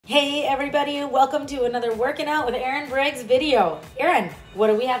Hey everybody, welcome to another Working Out with Aaron Briggs video. Aaron, what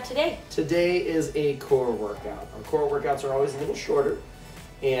do we have today? Today is a core workout. Our core workouts are always a little shorter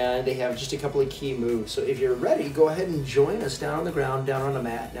and they have just a couple of key moves. So if you're ready, go ahead and join us down on the ground, down on a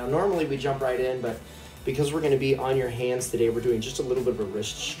mat. Now normally we jump right in, but because we're going to be on your hands today, we're doing just a little bit of a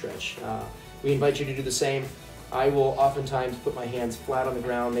wrist stretch. We invite you to do the same. I will oftentimes put my hands flat on the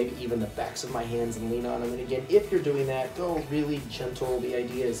ground, maybe even the backs of my hands, and lean on them. And again, if you're doing that, go really gentle. The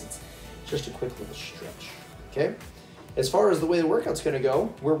idea is it's just a quick little stretch, okay? As far as the way the workout's gonna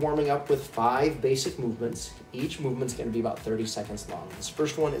go, we're warming up with 5 basic movements. Each movement's gonna be about 30 seconds long. This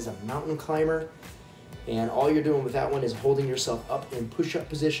first one is a mountain climber, and all you're doing with that one is holding yourself up in push-up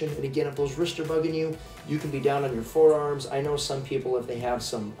position. And again, if those wrists are bugging you, you can be down on your forearms. I know some people, if they have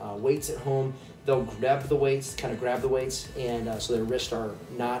some weights at home, they'll grab the weights, kind of grab the weights, and so their wrists are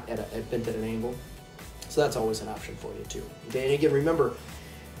not bent at an angle. So that's always an option for you too. Okay, and again, remember,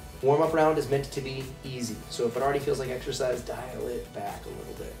 warm-up round is meant to be easy. So if it already feels like exercise, dial it back a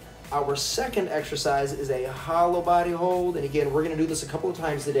little bit. Our second exercise is a hollow body hold. And again, we're gonna do this a couple of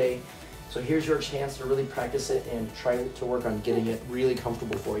times today. So here's your chance to really practice it and try to work on getting it really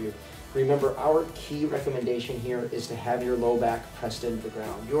comfortable for you. Remember, our key recommendation here is to have your low back pressed into the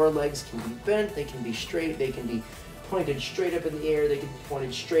ground. Your legs can be bent, they can be straight, they can be pointed straight up in the air, they can be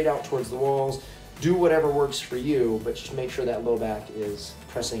pointed straight out towards the walls. Do whatever works for you, but just make sure that low back is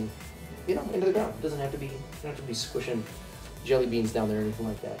pressing, into the ground. It doesn't have to be, you don't have to be squishing jelly beans down there or anything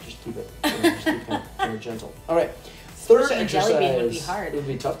like that. Just keep it, just keep kind of gentle. All right, third exercise. Jelly bean would be hard. It would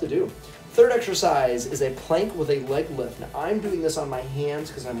be tough to do. Third exercise is a plank with a leg lift. Now I'm doing this on my hands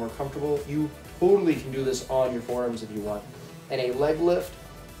because I'm more comfortable. You totally can do this on your forearms if you want. And a leg lift,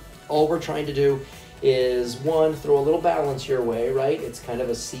 all we're trying to do is, one, throw a little balance your way, right? It's kind of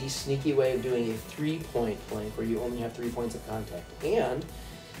a sneaky way of doing a 3-point plank where you only have 3 points of contact. And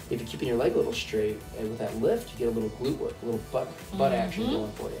if you're keeping your leg a little straight, and with that lift, you get a little glute work, a little butt action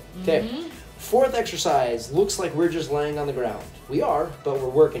going for you. Okay. Fourth exercise looks like we're just laying on the ground. We are, but we're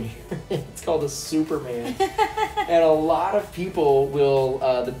working here. It's called a Superman. And a lot of people will,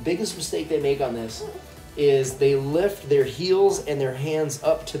 the biggest mistake they make on this is they lift their heels and their hands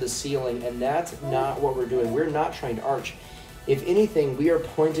up to the ceiling, and that's not what we're doing. We're not trying to arch. If anything, we are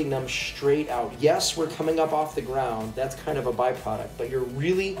pointing them straight out. Yes, we're coming up off the ground. That's kind of a byproduct, but you're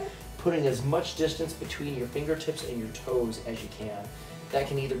really putting as much distance between your fingertips and your toes as you can. That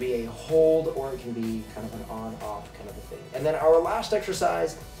can either be a hold or it can be kind of an on-off kind of a thing. And then our last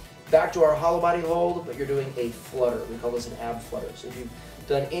exercise, back to our hollow body hold, but you're doing a flutter. We call this an ab flutter. So if you've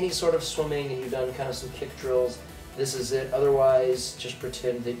done any sort of swimming and you've done kind of some kick drills, this is it. Otherwise, just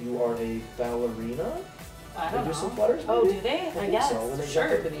pretend that you are a ballerina. I don't know. Do some flutters, maybe? Oh, do they? I guess. So when they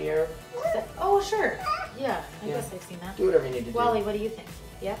jump up in the air. Oh, sure. Yeah, I guess I've seen that. Do whatever you need to do. Wally, what do you think?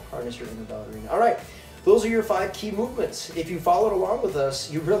 Yeah? Harness your inner ballerina. All right. Those are your 5 key movements. If you followed along with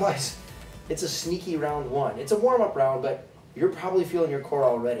us, you realize it's a sneaky round 1. It's a warm-up round, but you're probably feeling your core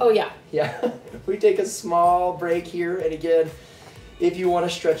already. Oh, yeah. Yeah. We take a small break here, and again, if you want to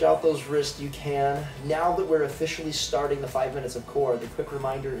stretch out those wrists, you can. Now that we're officially starting the 5 minutes of core, the quick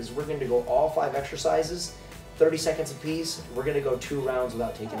reminder is we're going to go all 5 exercises, 30 seconds apiece. We're going to go 2 rounds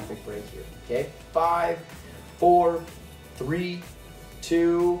without taking a quick break here. Okay? 5, 4, 3,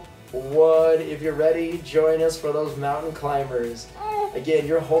 2, 1. If you're ready, join us for those mountain climbers. Again,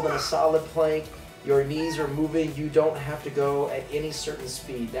 you're holding a solid plank. Your knees are moving. You don't have to go at any certain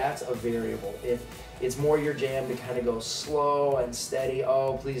speed. That's a variable. If it's more your jam to kind of go slow and steady,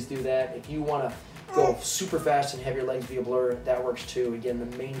 oh, please do that. If you want to go super fast and have your legs be a blur, that works too. Again,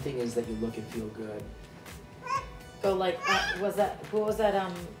 the main thing is that you look and feel good. Oh, like, what was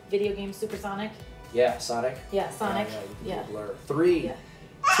that video game, Supersonic? Yeah, Sonic? Yeah, Sonic. Yeah, you can be a blur. 3, Yeah.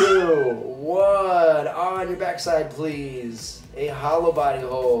 2, 1. On your backside, please. A hollow body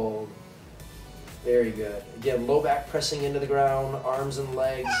hold. Very good. Again, low back pressing into the ground, arms and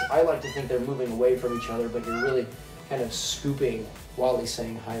legs. I like to think they're moving away from each other, but you're really kind of scooping. Wally's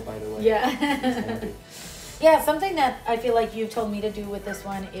saying hi, by the way. Yeah. Yeah, something that I feel like you've told me to do with this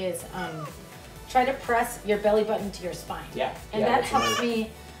one is try to press your belly button to your spine. Yeah. And that helps me,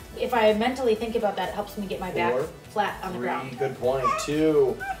 if I mentally think about that, it helps me get my back flat on the ground. Good point.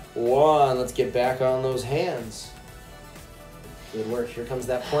 2, 1. Let's get back on those hands. Good work. Here comes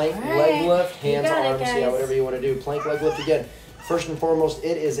that plank, leg lift, hands, arms, whatever you want to do. Plank, leg lift again. First and foremost,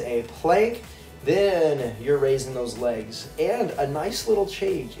 it is a plank. Then you're raising those legs. And a nice little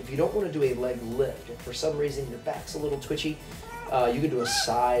change. If you don't want to do a leg lift, if for some reason your back's a little twitchy, you can do a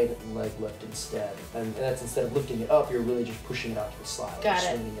side leg lift instead. And that's instead of lifting it up, you're really just pushing it out to the side. Got it.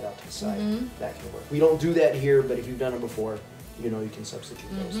 Swinging it out to the side. That can work. We don't do that here, but if you've done it before, you know you can substitute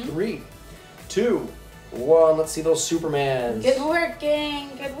those. 3, 2, 1. Let's see those Supermans. Good work,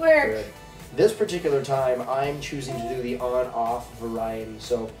 gang. Good work. Good. This particular time, I'm choosing to do the on-off variety.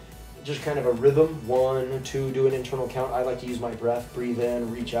 So just kind of a rhythm. 1, 2, do an internal count. I like to use my breath. Breathe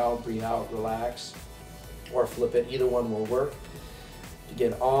in, reach out, breathe out, relax. Or flip it. Either one will work.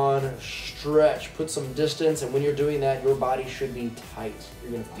 Again, on, stretch, put some distance. And when you're doing that, your body should be tight.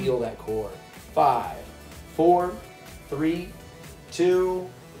 You're going to feel that core. 5, 4, 3, 2,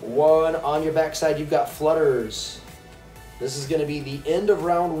 1. On your backside, you've got flutters. This is going to be the end of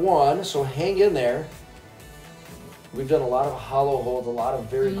round 1, so hang in there. We've done a lot of hollow holds, a lot of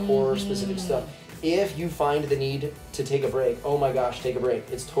very core specific stuff. If you find the need to take a break, oh my gosh, take a break.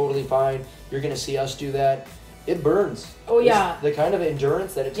 It's totally fine. You're going to see us do that. It burns. Oh yeah. The kind of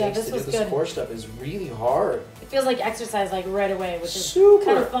endurance that it takes to do this good. core stuff is really hard. It feels like exercise like right away, which is super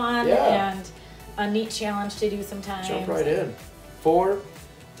kind of fun and a neat challenge to do sometimes. Jump right in. 4,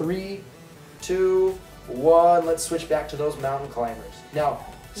 3, 2, 1. Let's switch back to those mountain climbers. Now,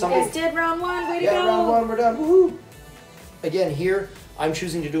 you guys did round 1. Way to go. Round 1, we're done. Woohoo! Again, here, I'm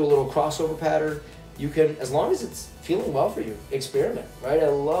choosing to do a little crossover pattern. You can, as long as it's feeling well for you, experiment, right? I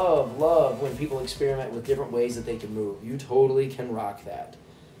love when people experiment with different ways that they can move. You totally can rock that.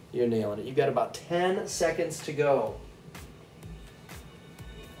 You're nailing it. You've got about 10 seconds to go.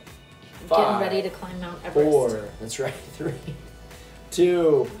 Getting ready to climb Mount Everest. 4, that's right, 3,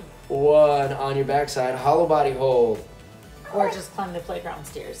 2, 1. On your backside, hollow body hold. Or just climb the playground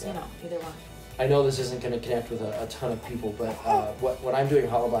stairs, you know, either one. I know this isn't going to connect with a ton of people, but when I'm doing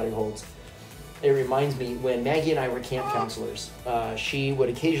hollow body holds, it reminds me when Maggie and I were camp counselors, she would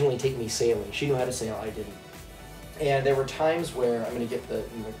occasionally take me sailing. She knew how to sail, I didn't. And there were times where, I'm going to get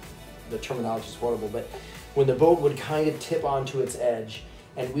the terminology is horrible, but when the boat would kind of tip onto its edge,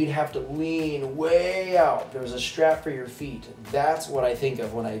 and we'd have to lean way out. There was a strap for your feet. That's what I think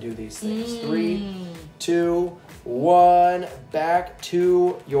of when I do these things. 3, 2, 1. Back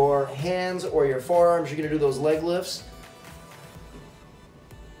to your hands or your forearms. You're going to do those leg lifts.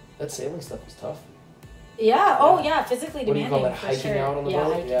 That sailing stuff was tough. Yeah. Oh, yeah. Physically demanding. What do you call that? Hiking out on the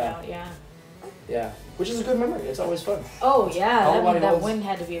boat? Hiking out, Yeah. Which is a good memory. It's always fun. Oh, yeah. That wind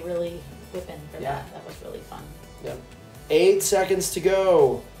had to be really whipping for that. That was really fun. Yeah. 8 seconds to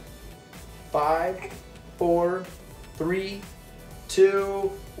go. 5, 4, 3,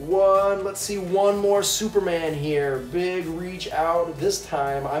 2, 1. Let's see one more Superman here. Big reach out. This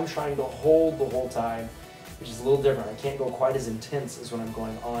time I'm trying to hold the whole time, which is a little different. I can't go quite as intense as when I'm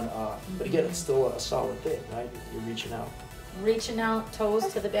going on off. But again, it's still a solid thing, right? You're reaching out. Reaching out,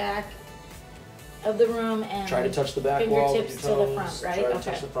 toes to the back of the room and try to touch the back wall with your fingertips toes. to the front, right? Try to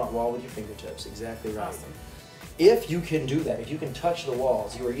touch the front wall with your fingertips. Exactly right. Awesome. If you can do that, if you can touch the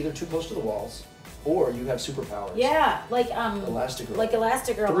walls, you are either too close to the walls or you have superpowers. Yeah, like Elastigirl. Like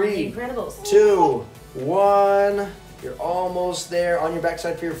Elastigirl on 3, The Incredibles. 2, 1. You're almost there. On your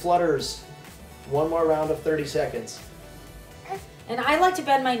backside for your flutters. One more round of 30 seconds. And I like to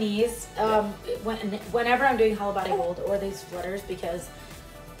bend my knees whenever I'm doing hollow body hold or these flutters because,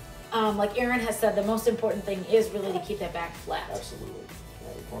 like Erin has said, the most important thing is really to keep that back flat. Absolutely.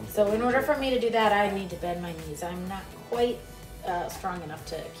 So in order for me to do that, I need to bend my knees. I'm not quite strong enough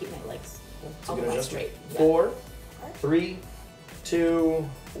to keep my legs all the way straight. 4, 3, 2,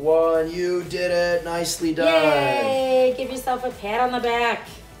 1. You did it. Nicely done. Yay! Give yourself a pat on the back.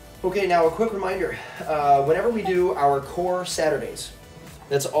 Okay, now a quick reminder. Whenever we do our core Saturdays,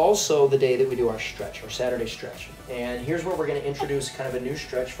 that's also the day that we do our stretch, our Saturday stretch. And here's where we're going to introduce kind of a new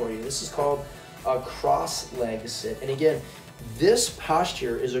stretch for you. This is called a cross leg sit. And again, this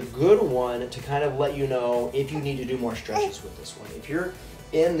posture is a good one to kind of let you know if you need to do more stretches with this one. If you're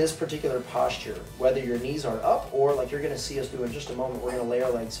in this particular posture, whether your knees are up or like you're going to see us do in just a moment, we're going to lay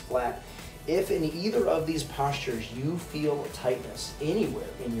our legs flat. If in either of these postures you feel tightness anywhere,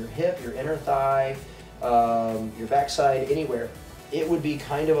 in your hip, your inner thigh, your backside, anywhere, it would be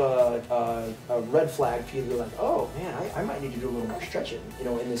kind of a red flag for you to be like, oh man, I might need to do a little more stretching,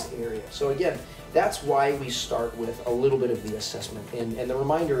 in this area. So again, that's why we start with a little bit of the assessment. And the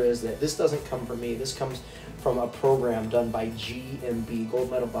reminder is that this doesn't come from me. This comes from a program done by GMB,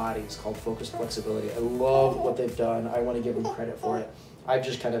 Gold Medal Bodies, called Focused Flexibility. I love what they've done. I want to give them credit for it. I've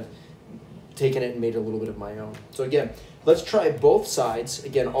just kind of taken it and made it a little bit of my own. So again, let's try both sides.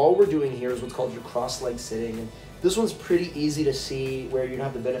 Again, all we're doing here is what's called your cross-leg sitting. And this one's pretty easy to see where you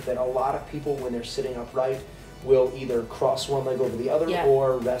have the benefit. A lot of people, when they're sitting upright, will either cross one leg over the other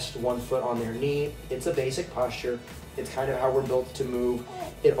or rest one foot on their knee. It's a basic posture. It's kind of how we're built to move.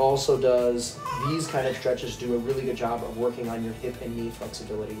 It also does, these kind of stretches do a really good job of working on your hip and knee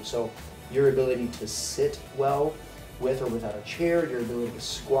flexibility. So your ability to sit well, with or without a chair, your ability to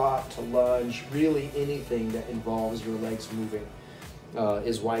squat, to lunge, really anything that involves your legs moving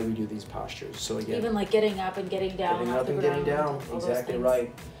is why we do these postures. So again, even like getting up and getting down. getting up and getting down, exactly things.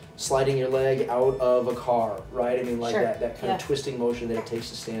 right. Sliding your leg out of a car, right? I mean, like Sure. that kind Yeah. of twisting motion that it takes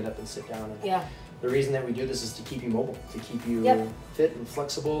to stand up and sit down. And Yeah. the reason that we do this is to keep you mobile, to keep you Yep. fit and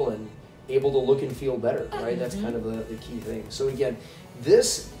flexible and able to look and feel better, right? That's Mm-hmm. kind of the key thing. So again,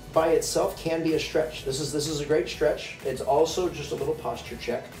 this by itself can be a stretch. This is a great stretch. It's also just a little posture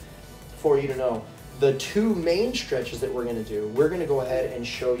check for you to know. The two main stretches that we're going to do, we're going to go ahead and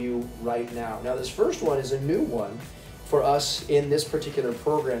show you right now. Now this first one is a new one for us in this particular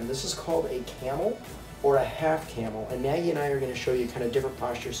program. This is called a camel or a half camel, and Maggie and I are going to show you kind of different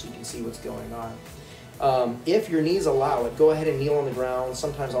postures so you can see what's going on. If your knees allow it, go ahead and kneel on the ground.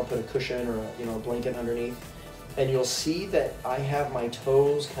 Sometimes I'll put a cushion or a blanket underneath, and you'll see that I have my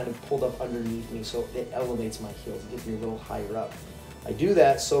toes kind of pulled up underneath me, so it elevates my heels. It gets me a little higher up. I do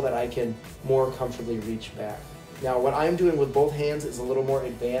that so that I can more comfortably reach back. Now what I'm doing with both hands is a little more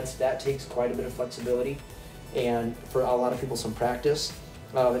advanced. That takes quite a bit of flexibility and for a lot of people some practice.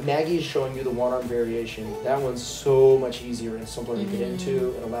 Maggie is showing you the one-arm variation. That one's so much easier and simpler to get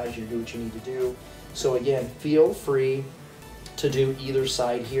into. It allows you to do what you need to do. So again, feel free to do either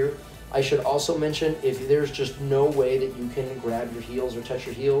side here. I should also mention, if there's just no way that you can grab your heels or touch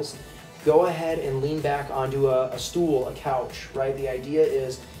your heels, go ahead and lean back onto a stool, a couch, right? The idea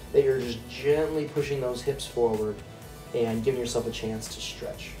is that you're just gently pushing those hips forward and giving yourself a chance to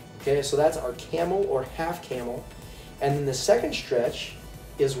stretch. Okay, so that's our camel or half camel. And then the second stretch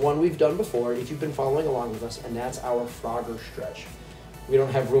is one we've done before if you've been following along with us, and that's our Frogger stretch. We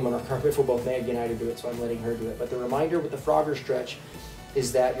don't have room on our carpet for both Maggie and I to do it, so I'm letting her do it. But the reminder with the Frogger stretch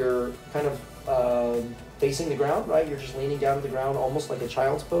is that you're kind of facing the ground, right? You're just leaning down to the ground almost like a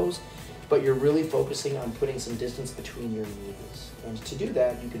child's pose, but you're really focusing on putting some distance between your knees. And to do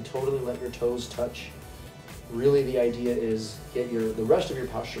that, you can totally let your toes touch. Really the idea is get the rest of your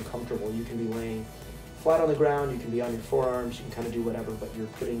posture comfortable. You can be laying flat on the ground, you can be on your forearms, you can kind of do whatever, but you're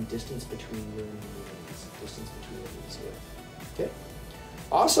putting distance between your knees, here. Okay,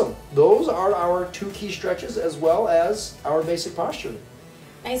 awesome. Those are our two key stretches as well as our basic posture.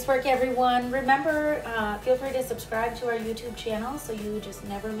 Nice work, everyone. Remember, feel free to subscribe to our YouTube channel so you just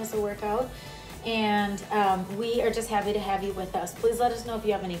never miss a workout. And we are just happy to have you with us. Please let us know if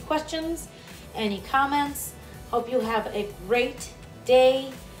you have any questions, any comments. Hope you have a great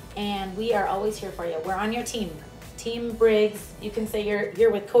day, and we are always here for you. We're on your team. Team Briggs. You can say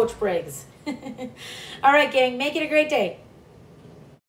you're with Coach Briggs. All right, gang, make it a great day.